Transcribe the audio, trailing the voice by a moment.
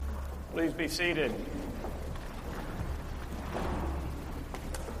Please be seated.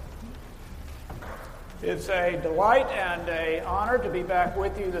 It's a delight and an honor to be back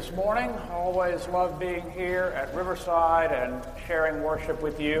with you this morning. I always love being here at Riverside and sharing worship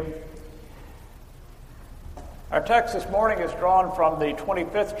with you. Our text this morning is drawn from the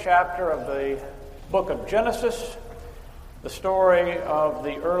 25th chapter of the book of Genesis, the story of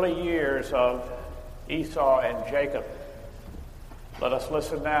the early years of Esau and Jacob. Let us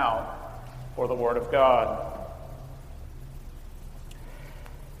listen now for the word of God.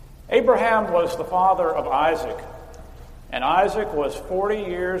 Abraham was the father of Isaac, and Isaac was 40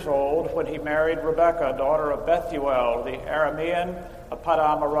 years old when he married Rebekah, daughter of Bethuel, the Aramean of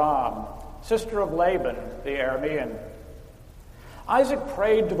Paddan Aram, sister of Laban, the Aramean. Isaac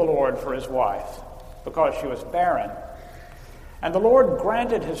prayed to the Lord for his wife, because she was barren. And the Lord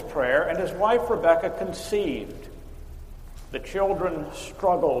granted his prayer, and his wife Rebekah conceived. The children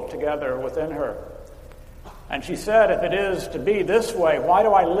struggled together within her. And she said, "If it is to be this way, why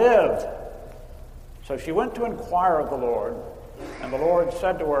do I live?" So she went to inquire of the Lord, and the Lord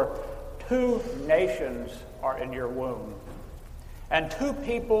said to her, "Two nations are in your womb, and two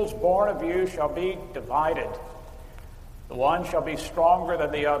peoples born of you shall be divided. The one shall be stronger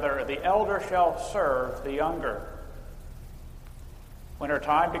than the other, the elder shall serve the younger." When her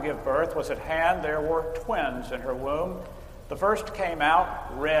time to give birth was at hand, there were twins in her womb. The first came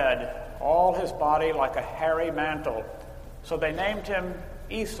out red, all his body like a hairy mantle. So they named him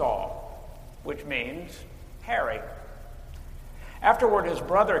Esau, which means hairy. Afterward, his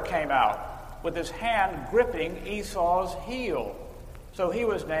brother came out with his hand gripping Esau's heel. So he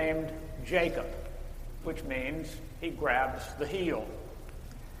was named Jacob, which means he grabs the heel.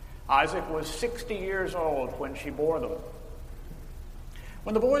 Isaac was 60 years old when she bore them.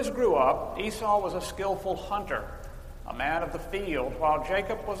 When the boys grew up, Esau was a skillful hunter, a man of the field, while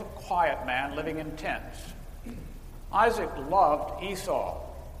Jacob was a quiet man living in tents. Isaac loved Esau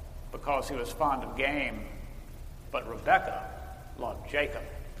because he was fond of game, but Rebekah loved Jacob.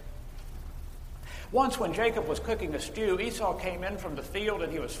 Once when Jacob was cooking a stew, Esau came in from the field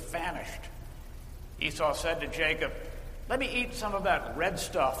and he was famished. Esau said to Jacob, "Let me eat some of that red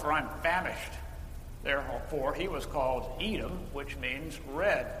stuff, for I'm famished." Therefore he was called Edom, which means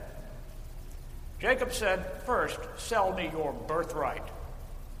red. Jacob said, "First, sell me your birthright."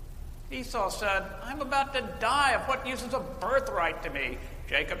 Esau said, "I'm about to die. Of what use is a birthright to me?"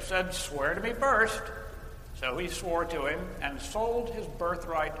 Jacob said, "Swear to me first." So he swore to him and sold his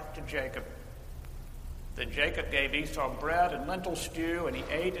birthright to Jacob. Then Jacob gave Esau bread and lentil stew, and he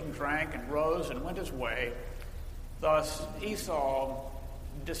ate and drank and rose and went his way. Thus Esau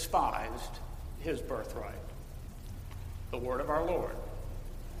despised his birthright. The word of our Lord.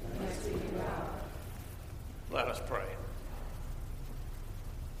 Let us pray.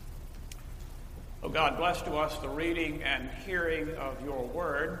 O God, bless to us the reading and hearing of your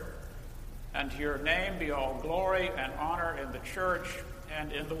word, and to your name be all glory and honor in the church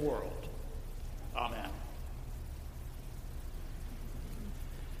and in the world. Amen.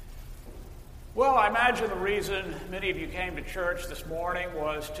 Well, I imagine the reason many of you came to church this morning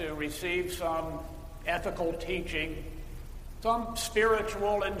was to receive some ethical teaching, some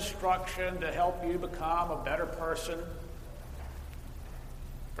spiritual instruction to help you become a better person.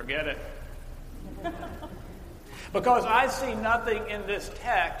 Forget it. Because I see nothing in this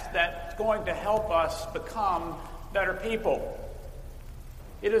text that's going to help us become better people.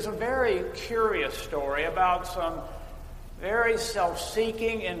 It is a very curious story about some very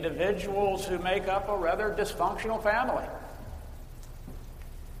self-seeking individuals who make up a rather dysfunctional family.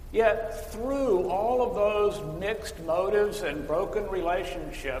 Yet through all of those mixed motives and broken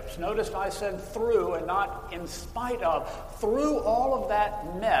relationships, notice I said through and not in spite of, through all of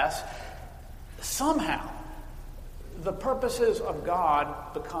that mess, somehow the purposes of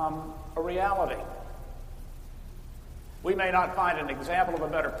God become a reality. We may not find an example of a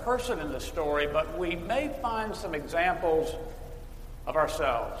better person in this story, but we may find some examples of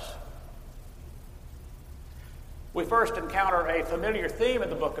ourselves. We first encounter a familiar theme in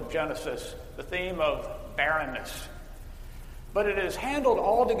the book of Genesis, the theme of barrenness. But it is handled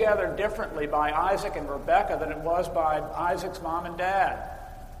altogether differently by Isaac and Rebekah than it was by Isaac's mom and dad.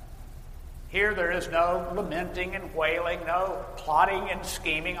 Here there is no lamenting and wailing, no plotting and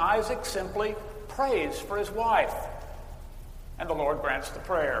scheming. Isaac simply prays for his wife, and the Lord grants the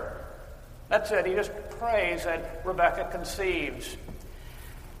prayer. That's it. He just prays and Rebekah conceives.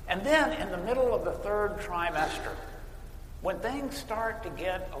 And then in the middle of the third trimester, when things start to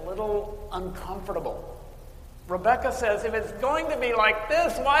get a little uncomfortable, Rebekah says, if it's going to be like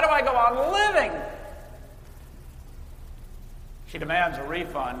this, why do I go on living? She demands a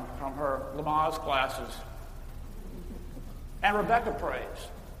refund from her Lamaze classes. And Rebekah prays.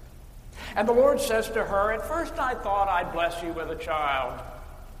 And the Lord says to her, "At first I thought I'd bless you with a child.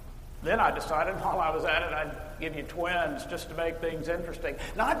 Then I decided while I was at it I'd give you twins just to make things interesting.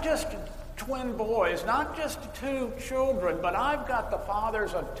 Not just twin boys, not just 2 children, but I've got the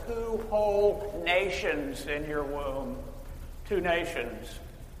fathers of 2 whole nations in your womb. 2 nations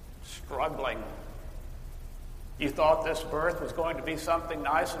struggling. You thought this birth was going to be something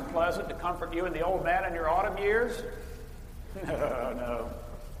nice and pleasant to comfort you and the old man in your autumn years? No.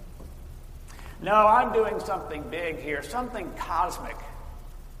 No, I'm doing something big here, something cosmic.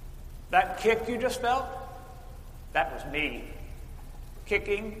 That kick you just felt, that was me,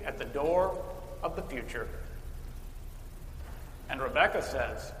 kicking at the door of the future." And Rebekah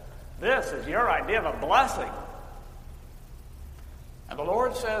says, "This is your idea of a blessing." And the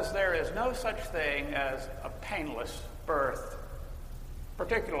Lord says there is no such thing as a painless birth,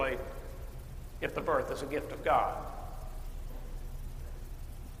 particularly if the birth is a gift of God.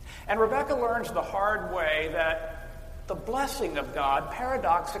 And Rebekah learns the hard way that the blessing of God,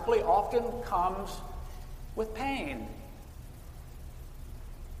 paradoxically, often comes with pain.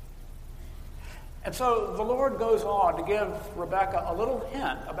 And so the Lord goes on to give Rebekah a little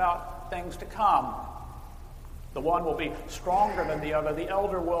hint about things to come. The one will be stronger than the other. The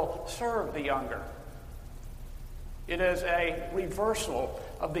elder will serve the younger. It is a reversal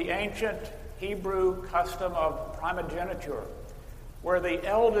of the ancient Hebrew custom of primogeniture, where the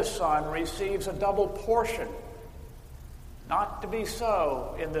eldest son receives a double portion. Not to be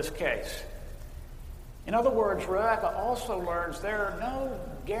so in this case. In other words, Rebekah also learns there are no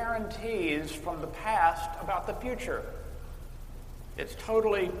guarantees from the past about the future. It's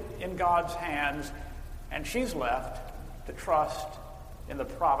totally in God's hands, and she's left to trust in the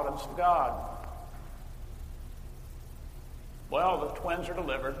providence of God. Well, the twins are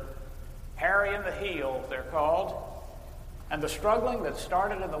delivered. Harry and the heel, they're called. And the struggling that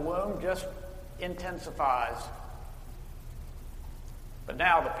started in the womb just intensifies. But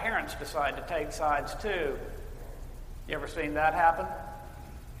now the parents decide to take sides too. You ever seen that happen?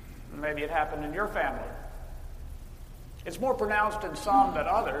 Maybe it happened in your family. It's more pronounced in some than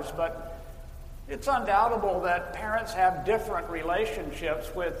others, but it's undoubtable that parents have different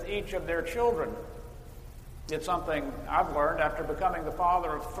relationships with each of their children. It's something I've learned after becoming the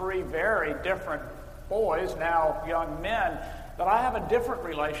father of 3 very different boys, now young men, that I have a different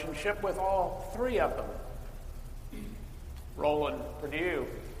relationship with all 3 of them. Roland Perdue,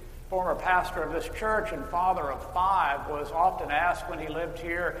 former pastor of this church and father of 5, was often asked when he lived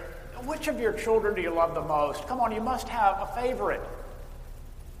here, "Which of your children do you love the most? Come on, you must have a favorite."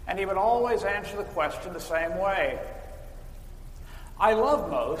 And he would always answer the question the same way. "I love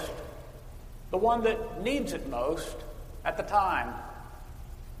most the one that needs it most at the time.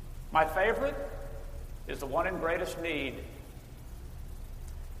 My favorite is the one in greatest need.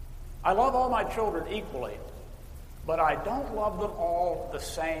 I love all my children equally, but I don't love them all the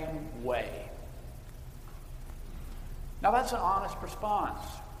same way." Now that's an honest response.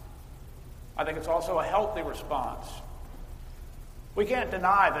 I think it's also a healthy response. We can't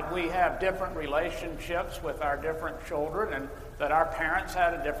deny that we have different relationships with our different children and that our parents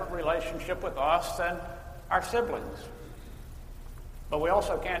had a different relationship with us than our siblings. But we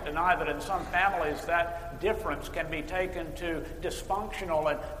also can't deny that in some families that difference can be taken to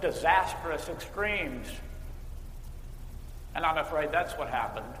dysfunctional and disastrous extremes. And I'm afraid that's what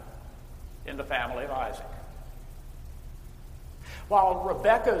happened in the family of Isaac. While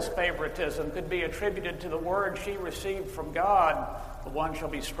Rebekah's favoritism could be attributed to the word she received from God, the one shall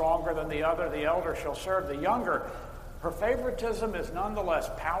be stronger than the other, the elder shall serve the younger, her favoritism is nonetheless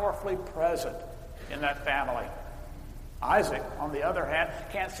powerfully present in that family. Isaac, on the other hand,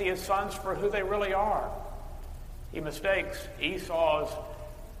 can't see his sons for who they really are. He mistakes Esau's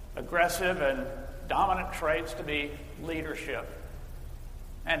aggressive and dominant traits to be leadership.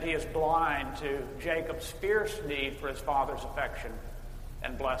 And he is blind to Jacob's fierce need for his father's affection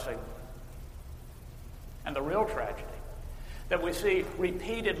and blessing. And the real tragedy that we see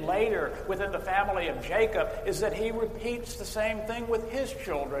repeated later within the family of Jacob is that he repeats the same thing with his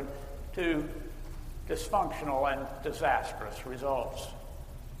children to dysfunctional and disastrous results.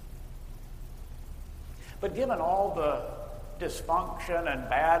 But given all the dysfunction and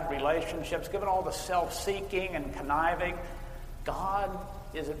bad relationships, given all the self-seeking and conniving, God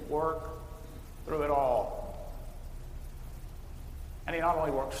is at work through it all. And he not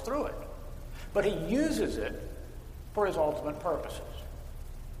only works through it, but he uses it for his ultimate purposes.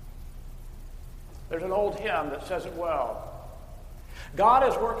 There's an old hymn that says it well. God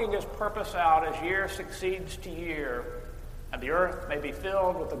is working his purpose out as year succeeds to year. and the earth may be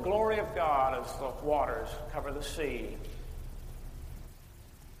filled with the glory of God as the waters cover the sea.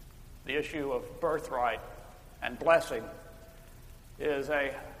 The issue of birthright and blessing is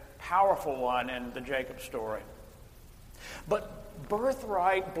a powerful one in the Jacob story. But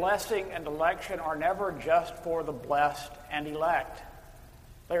birthright, blessing, and election are never just for the blessed and elect.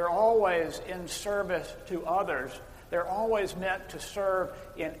 They are always in service to others. They're always meant to serve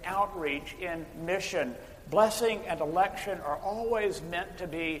in outreach, in mission. Blessing and election are always meant to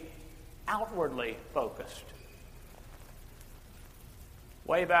be outwardly focused.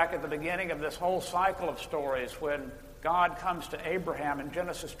 Way back at the beginning of this whole cycle of stories, when God comes to Abraham in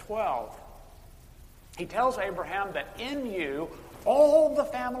Genesis 12, he tells Abraham that in you all the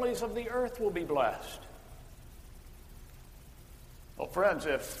families of the earth will be blessed. Well, friends,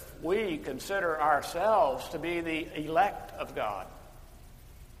 if we consider ourselves to be the elect of God,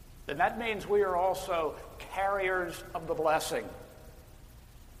 then that means we are also carriers of the blessing.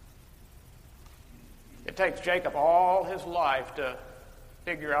 It takes Jacob all his life to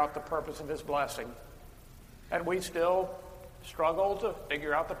figure out the purpose of his blessing, and we still struggle to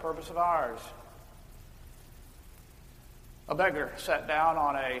figure out the purpose of ours. A beggar sat down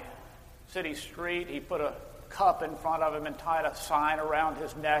on a city street. He put a cup in front of him and tied a sign around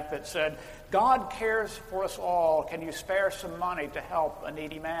his neck that said, "God cares for us all. Can you spare some money to help a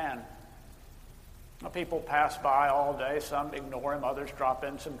needy man?" Now, people pass by all day. Some ignore him. Others drop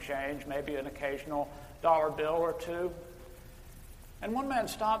in some change, maybe an occasional dollar bill or two. And one man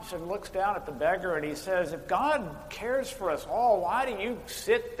stops and looks down at the beggar and he says, "If God cares for us all, why do you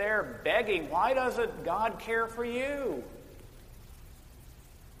sit there begging? Why doesn't God care for you?"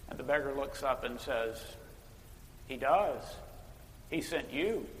 And the beggar looks up and says, "He does. He sent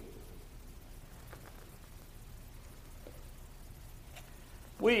you."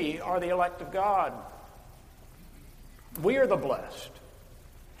 We are the elect of God. We are the blessed.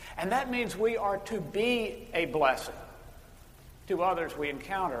 And that means we are to be a blessing to others we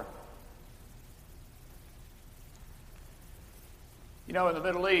encounter. You know, in the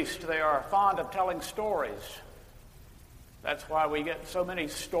Middle East, they are fond of telling stories. That's why we get so many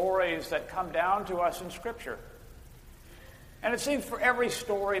stories that come down to us in Scripture. And it seems for every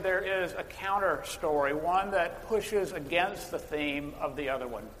story there is a counter story, one that pushes against the theme of the other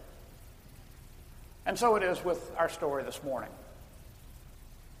one. And so it is with our story this morning.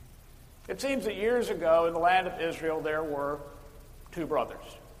 It seems that years ago in the land of Israel there were two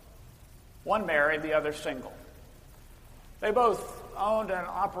brothers. One married, the other single. They both owned and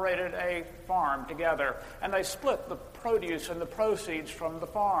operated a farm together, and they split the produce and the proceeds from the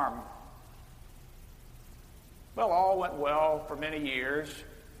farm. Well, all went well for many years.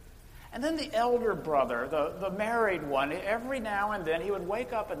 And then the elder brother, the married one, every now and then he would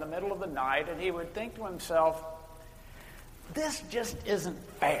wake up in the middle of the night and he would think to himself, "This just isn't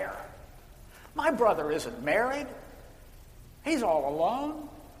fair. My brother isn't married. He's all alone.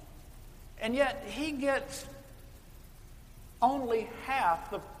 And yet he gets only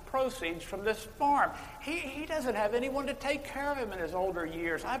half the proceeds from this farm. He doesn't have anyone to take care of him in his older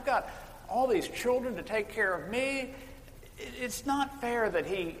years. I've got all these children to take care of me. It's not fair that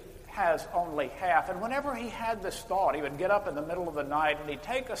he has only half." And whenever he had this thought, he would get up in the middle of the night and he'd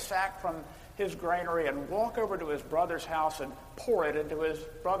take a sack from his granary and walk over to his brother's house and pour it into his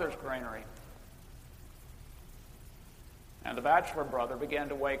brother's granary. And the bachelor brother began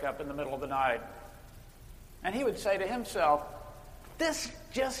to wake up in the middle of the night. And he would say to himself, "This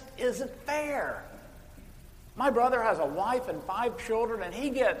just isn't fair. My brother has a wife and 5 children, and he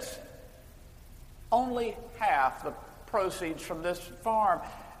gets only half the proceeds from this farm.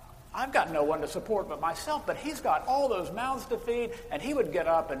 I've got no one to support but myself, but he's got all those mouths to feed." And he would get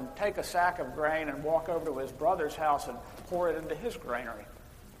up and take a sack of grain and walk over to his brother's house and pour it into his granary.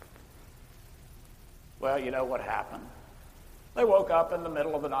 Well, you know what happened. They woke up in the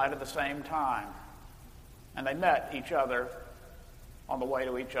middle of the night at the same time, and they met each other on the way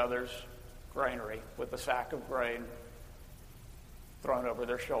to each other's granary with a sack of grain thrown over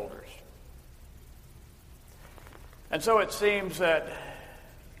their shoulders. And so it seems that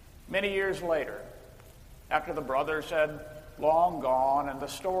many years later, after the brothers had long gone and the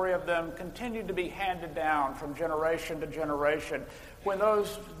story of them continued to be handed down from generation to generation, when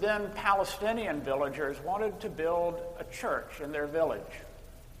those then Palestinian villagers wanted to build a church in their village,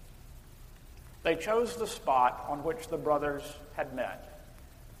 they chose the spot on which the brothers had met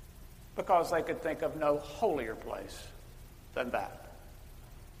because they could think of no holier place than that.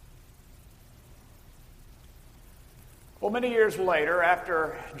 Well, many years later,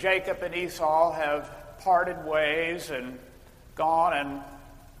 after Jacob and Esau have parted ways and gone and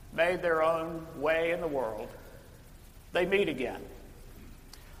made their own way in the world, They meet again.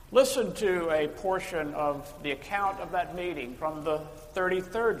 Listen to a portion of the account of that meeting from the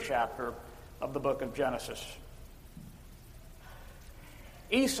 33rd chapter of the book of Genesis.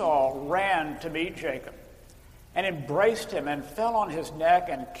 Esau ran to meet Jacob and embraced him and fell on his neck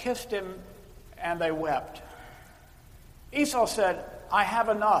and kissed him, and they wept. Esau said, "I have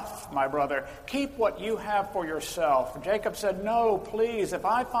enough, my brother. Keep what you have for yourself." Jacob said, "No, please, if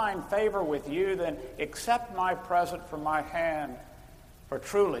I find favor with you, then accept my present from my hand. For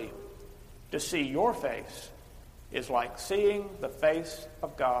truly, to see your face is like seeing the face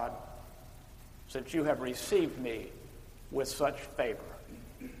of God, since you have received me with such favor."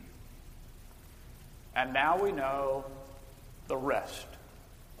 And now we know the rest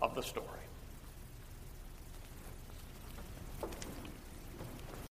of the story.